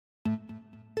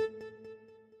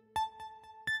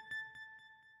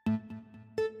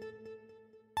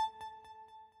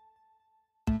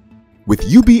With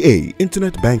UBA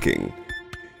Internet Banking,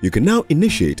 you can now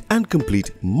initiate and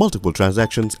complete multiple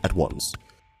transactions at once.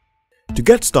 To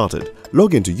get started,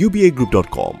 log into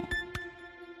ubagroup.com.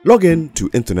 Log in to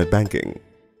Internet Banking.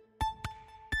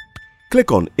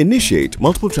 Click on Initiate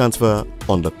Multiple Transfer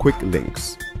on the quick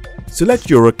links. Select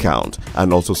your account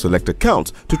and also select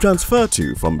account to transfer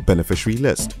to from beneficiary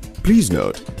list. Please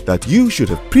note that you should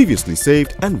have previously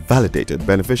saved and validated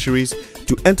beneficiaries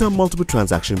to enter multiple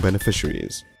transaction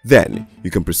beneficiaries. Then,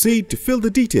 you can proceed to fill the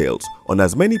details on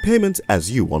as many payments as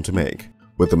you want to make,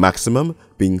 with the maximum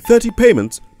being 30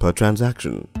 payments per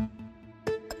transaction.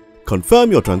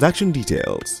 Confirm your transaction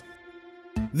details.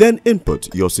 Then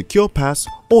input your secure pass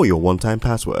or your one-time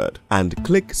password and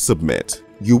click Submit.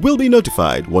 You will be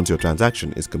notified once your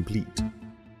transaction is complete.